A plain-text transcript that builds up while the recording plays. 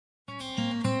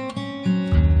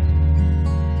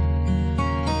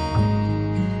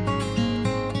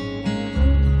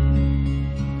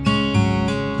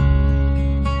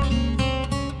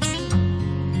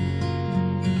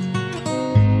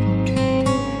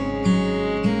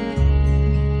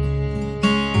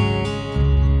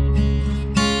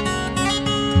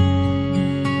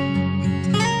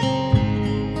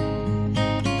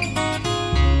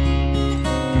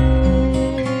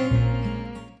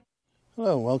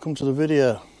welcome to the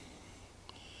video.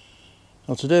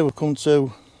 Now today we've come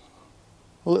to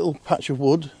a little patch of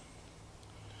wood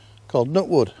called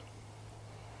nutwood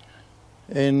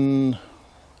in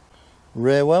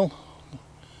Raywell,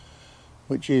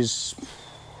 which is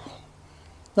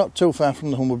not too far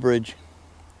from the Humber bridge.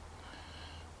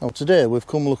 Now today we've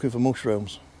come looking for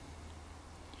mushrooms,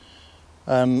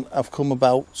 and I've come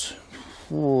about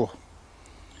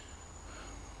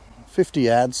 50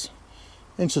 yards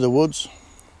into the woods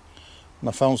and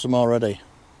I found some already.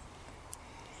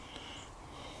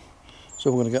 So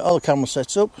we're going to get all the camera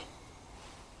sets up,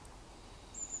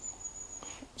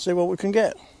 see what we can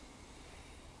get.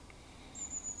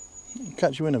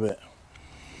 Catch you in a bit.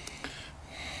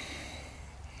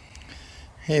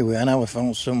 Here we are now, we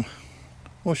found some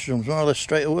mushrooms more or less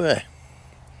straight away.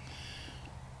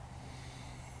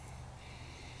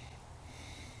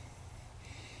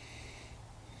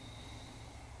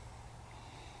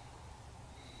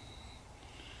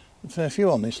 A fair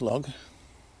few on this log.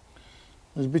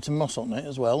 There's a bit of moss on it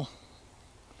as well.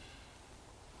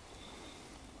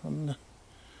 And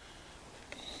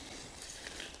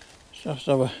just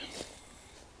have a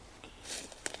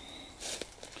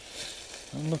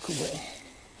look at it.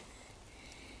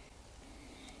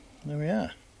 There we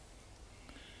are.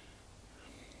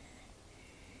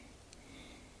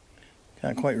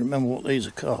 Can't quite remember what these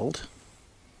are called,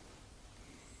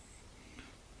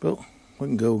 but we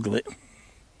can Google it.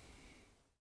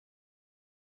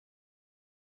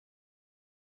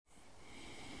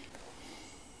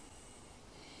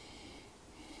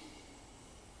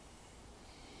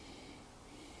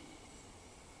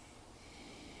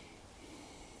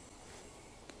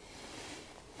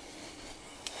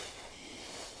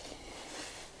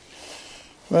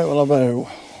 Right, well, I'll better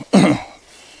a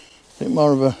bit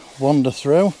more of a wander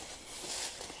through,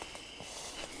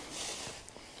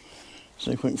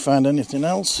 see if we can find anything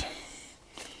else.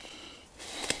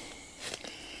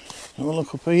 Have a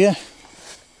look up here.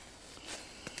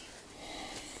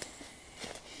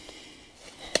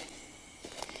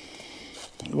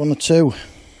 One or two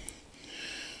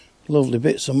lovely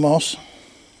bits of moss.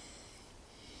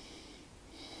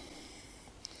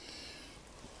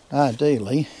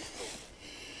 Ideally,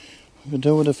 we could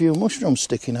do with a few mushrooms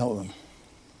sticking out of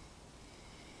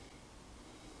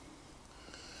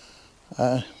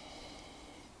them.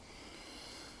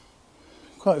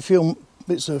 Quite a few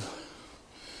bits of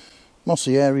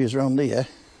mossy areas around here.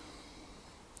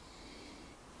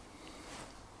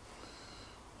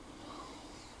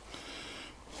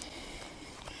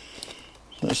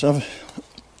 So let's have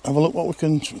a look what we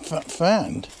can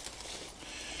find.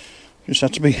 Just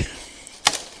have to be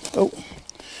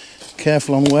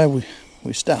careful on where we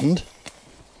stand,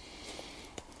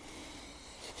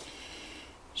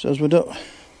 so as we don't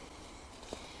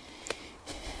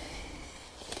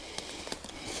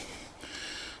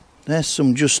there's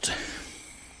some just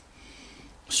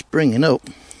springing up.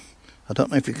 I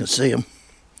don't know if you can see them.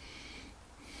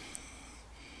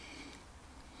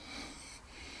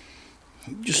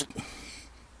 Just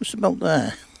about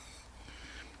there.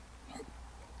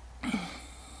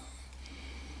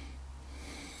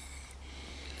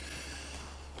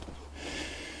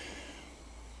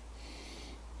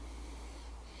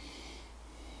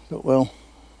 But well,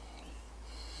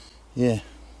 yeah,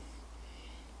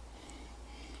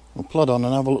 we'll plod on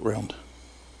and have a look round.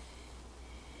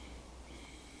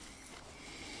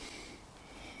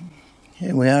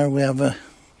 Here we are, we have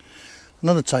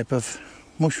another type of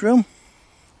mushroom.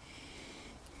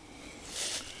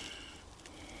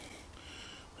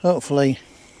 Hopefully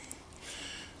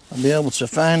I'll be able to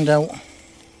find out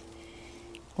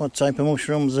what type of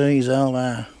mushrooms these all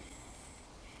are.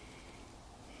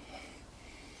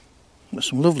 Got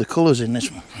some lovely colours in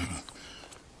this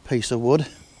piece of wood.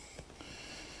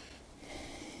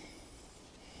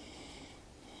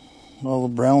 All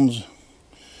the browns,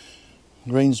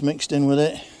 greens mixed in with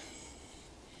it.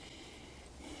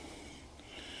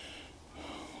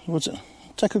 Let's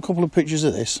take a couple of pictures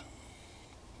of this.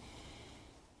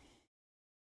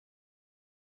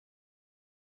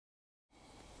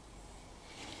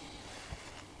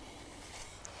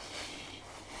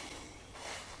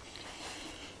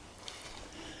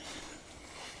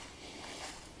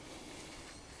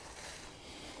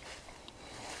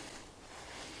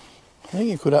 I think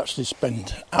you could actually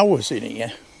spend hours in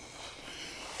here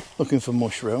looking for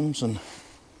mushrooms and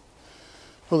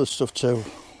other stuff to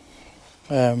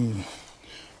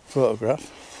photograph.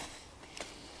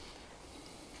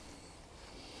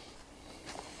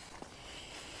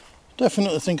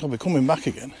 Definitely think I'll be coming back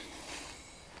again.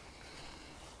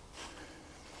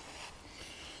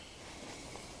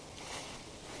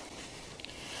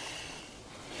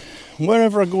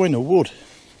 wherever I go in a wood,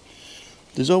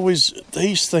 there's always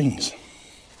these things.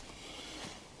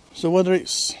 So whether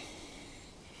it's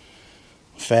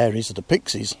fairies or the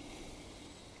pixies,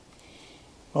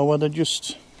 or whether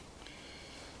just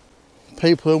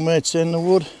people who made in the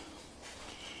wood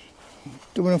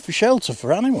doing them for shelter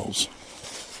for animals.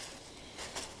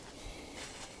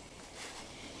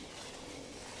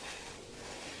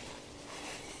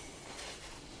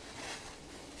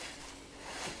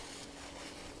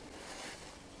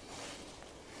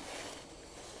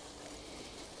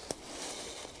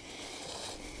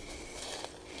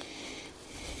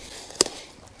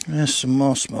 There's some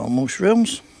more small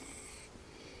mushrooms.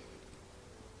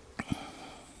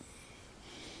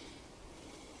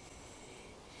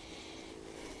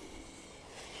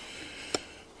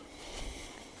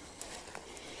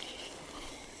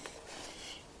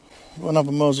 We'll have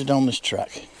a mosey down this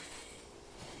track.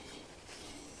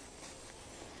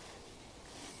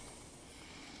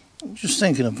 I'm just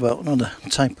thinking about another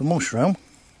type of mushroom,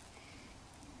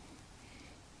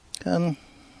 and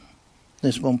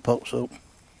this one pops up.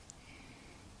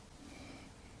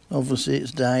 Obviously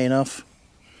it's dying off.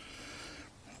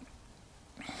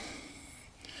 A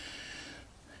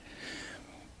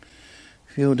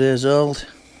few days old.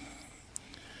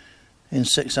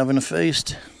 Insects having a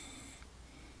feast.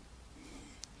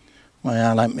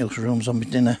 Well, I like mushrooms on my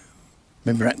dinner,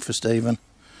 my breakfast even.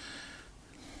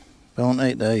 Don't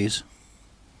eat these.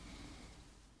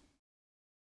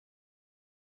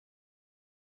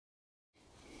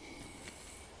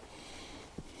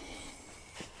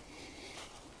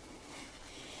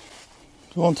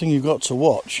 The one thing you've got to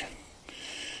watch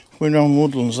when you're on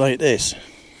woodlands like this,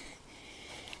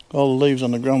 all the leaves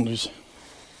on the ground is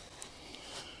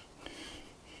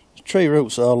the tree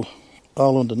roots all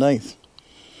underneath.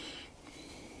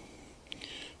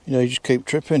 You know, you just keep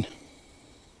tripping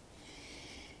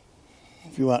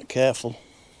if you aren't careful.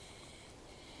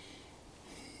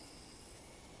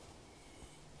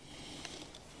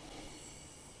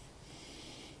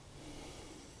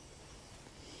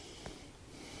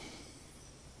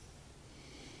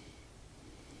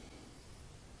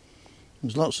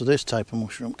 There's lots of this type of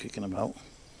mushroom kicking about.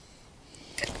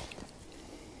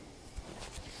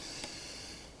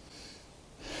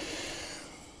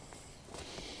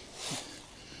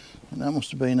 And that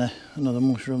must have been another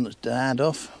mushroom that's died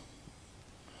off.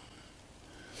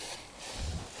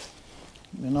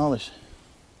 And all this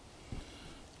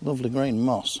lovely green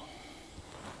moss.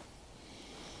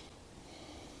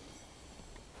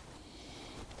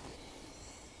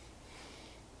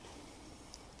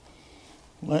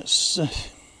 Let's go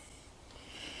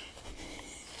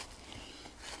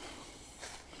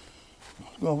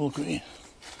have a look at it.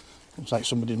 Looks like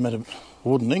somebody's made a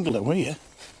wooden ingle over here.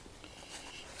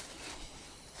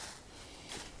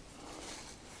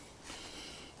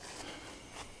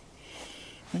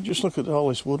 And just look at all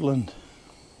this woodland.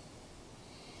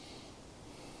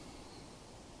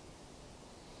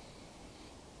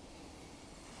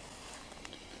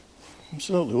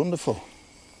 Absolutely wonderful.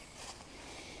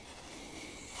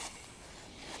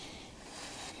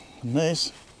 And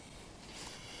this,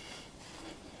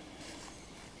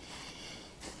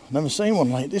 I've never seen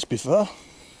one like this before.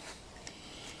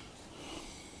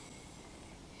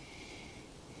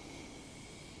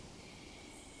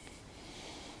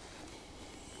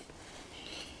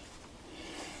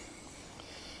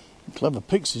 Clever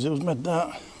pixies, who's made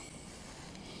that?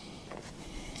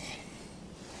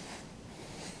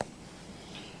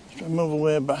 Just try and move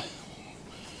away back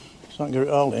so I can get it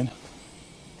all in.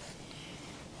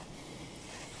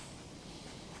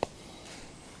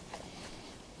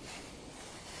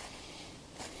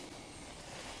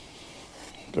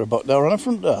 They're about there on the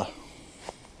front door.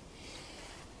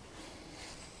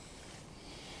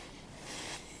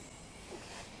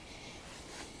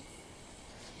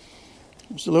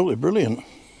 Absolutely brilliant.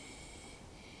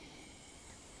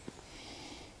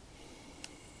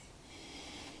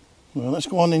 Well, let's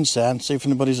go on inside and see if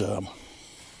anybody's home.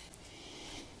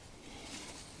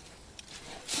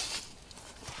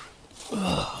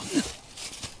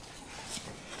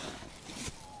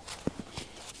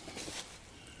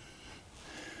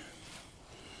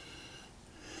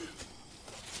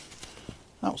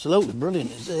 Absolutely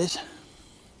brilliant is this.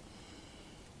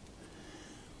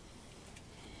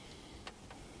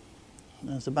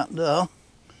 There's the back door.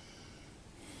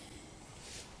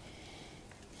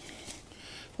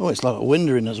 Oh, it's like a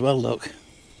windering as well, look.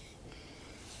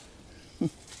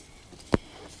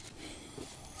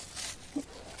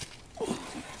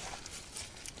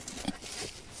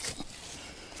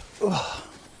 Oh.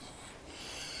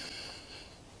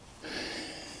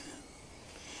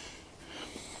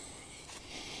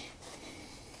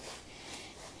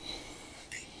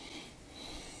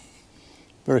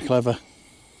 Very clever.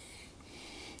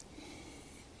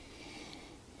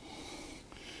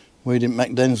 We didn't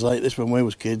make dens like this when we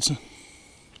was kids.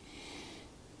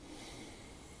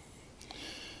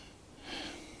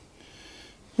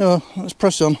 Oh, let's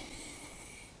press on.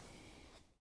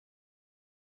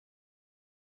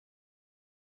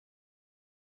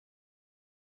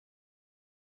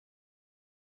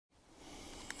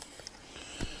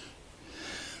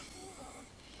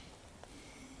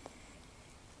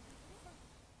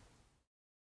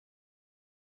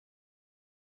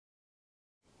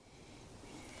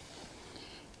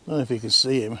 I don't know if you can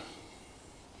see him.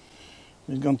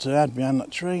 He's gone to hide behind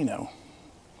that tree now.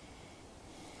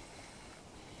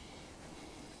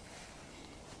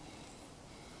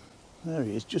 There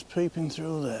he is, just peeping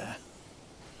through there.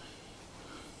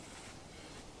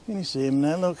 Can you see him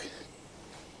there? Look.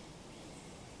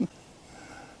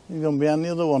 He's gone behind the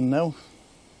other one now.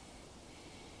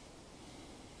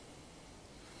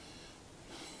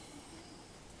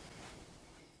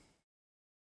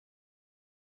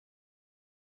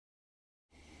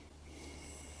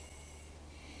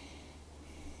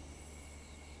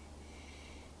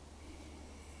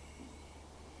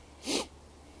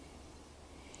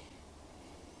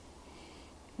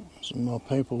 Some more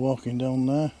people walking down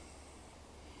there.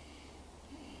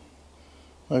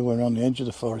 Like we're on the edge of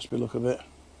the forest, we look a bit.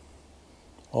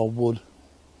 Or wood,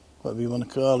 whatever you want to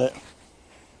call it.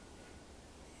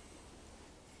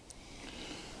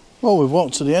 Well, we've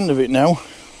walked to the end of it now.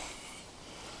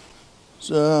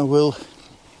 So we'll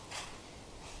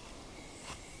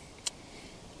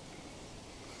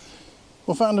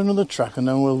find another track and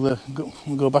then we'll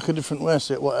go back a different way,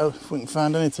 see what else, if we can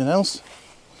find anything else.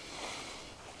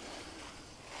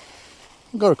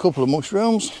 I've got a couple of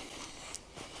mushrooms.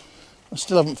 I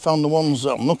still haven't found the ones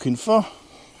that I'm looking for.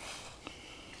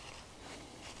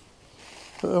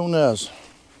 But who knows?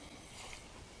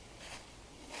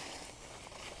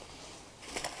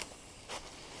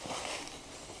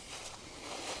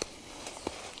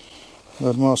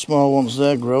 There's more small ones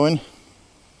there growing.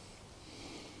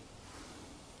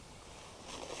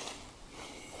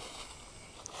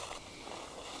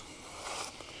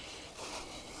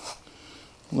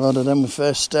 A lot of them we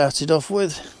first started off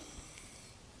with.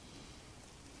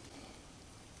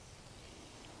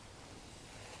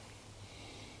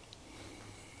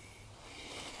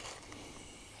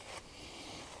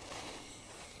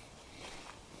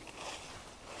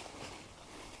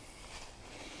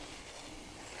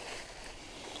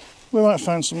 We might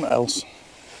find something else.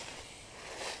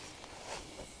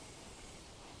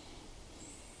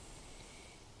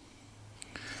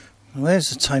 Well, there's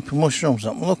the type of mushrooms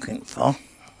that I'm looking for.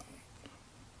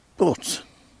 But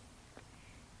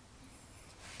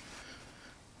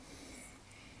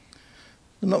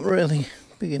they're not really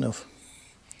big enough.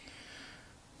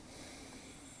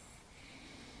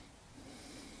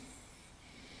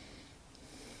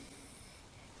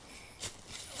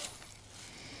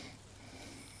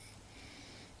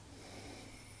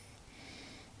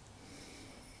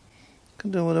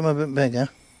 Could do with them a bit bigger.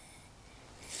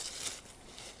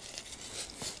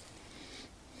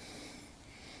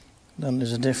 Then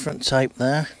there's a different type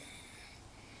there.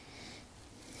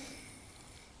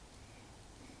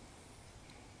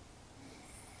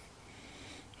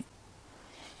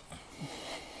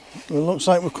 Well, it looks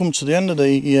like we've come to the end of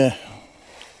the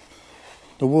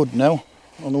wood now,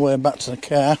 on the way back to the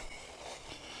car.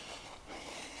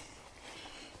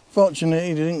 Fortunately,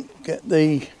 you didn't get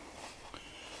the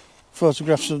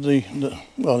photographs of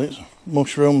well, it's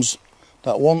mushrooms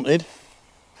that I wanted.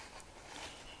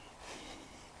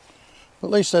 But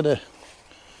at least I had a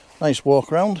nice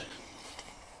walk around.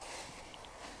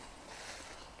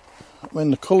 I mean,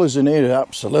 the colours in here are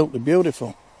absolutely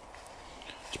beautiful,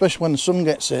 especially when the sun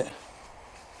gets it.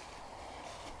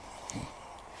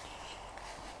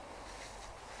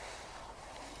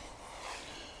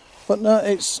 But no,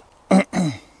 it's I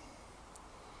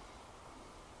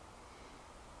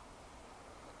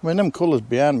mean, them colours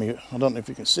behind me, I don't know if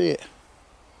you can see it.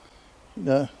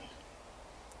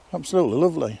 Absolutely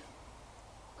lovely.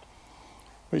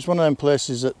 But it's one of them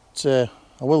places that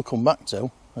I will come back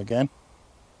to again.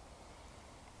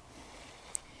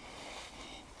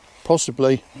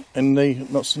 Possibly in the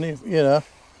not so near,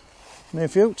 near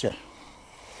future.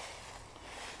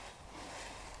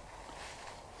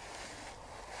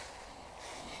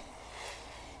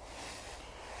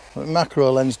 But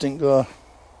macro lens didn't go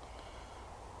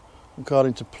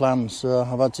according to plan, so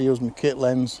I've had to use my kit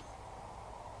lens.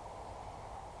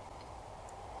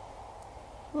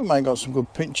 We might got some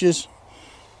good pictures,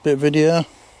 bit of video.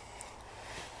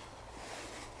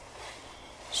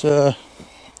 So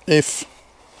if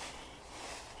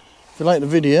you like the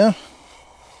video,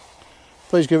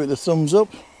 please give it the thumbs up.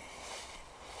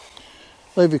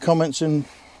 Leave your comments in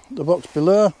the box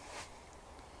below.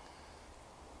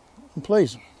 And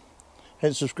please, hit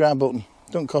the subscribe button.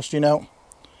 Don't cost you now.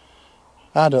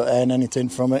 I don't earn anything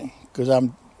from it because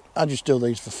I just do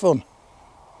these for fun.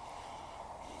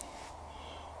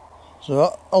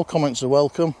 So all comments are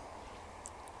welcome.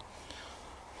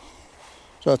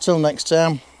 So until next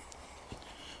time,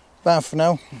 bye for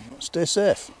now. Stay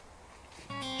safe.